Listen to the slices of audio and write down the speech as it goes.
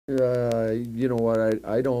You know what?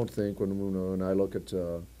 I don't think when I look at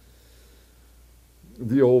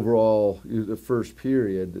the overall the first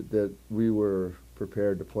period that we were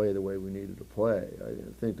prepared to play the way we needed to play. I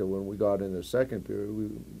think that when we got in the second period,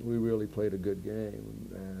 we really played a good game,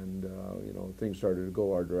 and you know, things started to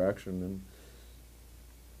go our direction, and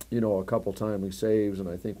you know, a couple timely saves, and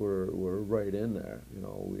I think we're right in there. You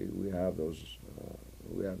know, we have those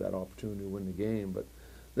we have that opportunity to win the game, but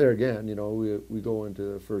there again, you know, we go into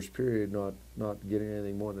the first period not getting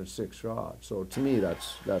anything more than 6 shots. So to me,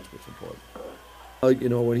 that's what's important. You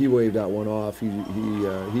know, when he waved that one off, he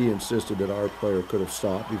insisted that our player could have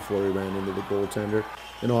stopped before he ran into the goaltender,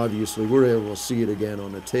 and obviously we're able to see it again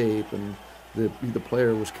on the tape, and the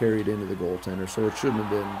player was carried into the goaltender, so it shouldn't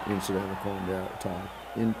have been incidental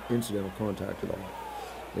contact at all.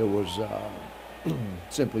 It was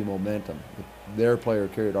simply momentum. Their player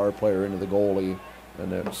carried our player into the goalie,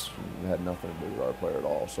 and it had nothing to do with our player at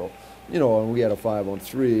all. So, you know, and we had a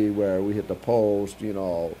 5-on-3 where we hit the post. You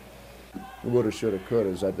know, woulda, shoulda,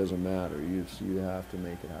 coulda. That doesn't matter. You have to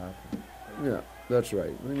make it happen. Yeah, that's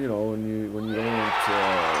right. And, you know, when you don't only get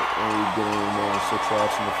any more than 6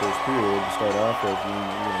 shots in the first period to start off with, you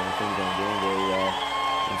know, things aren't going very well.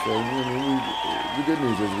 And so, I mean, the good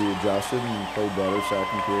news is we adjusted and played better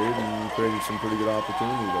second period and created some pretty good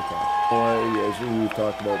opportunities, I thought. As we've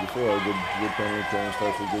talked about before, a good penalty plan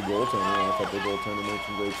starts with good goaltending. I thought the goaltender made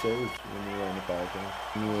some great saves when we were on the power play.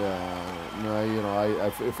 Yeah, no, you know,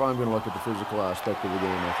 if I'm going to look at the physical aspect of the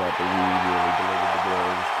game, I thought that we really delivered the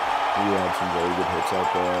goals. We had some very good hits out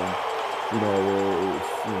there. You know,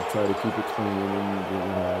 try to keep it clean, and you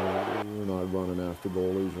know, we're not running after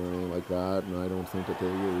goalies or anything like that, and I don't think that they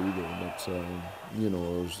were either. But you know,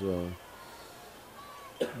 it was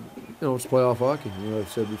you know, it's playoff hockey. You know, I've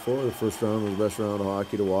said before, the first round was the best round of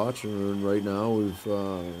hockey to watch, and right now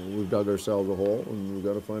we've dug ourselves a hole, and we've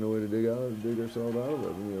got to find a way to dig ourselves out of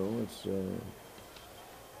it. You know,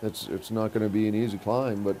 it's not going to be an easy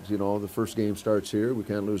climb, but you know, the first game starts here. We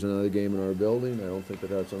can't lose another game in our building. I don't think that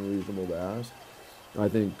that's unreasonable to ask. I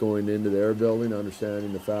think going into their building,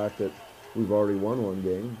 understanding the fact that we've already won one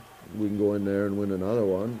game, we can go in there and win another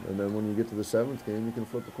one, and then when you get to the seventh game, you can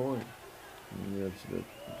flip a coin. I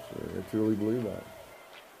truly believe that.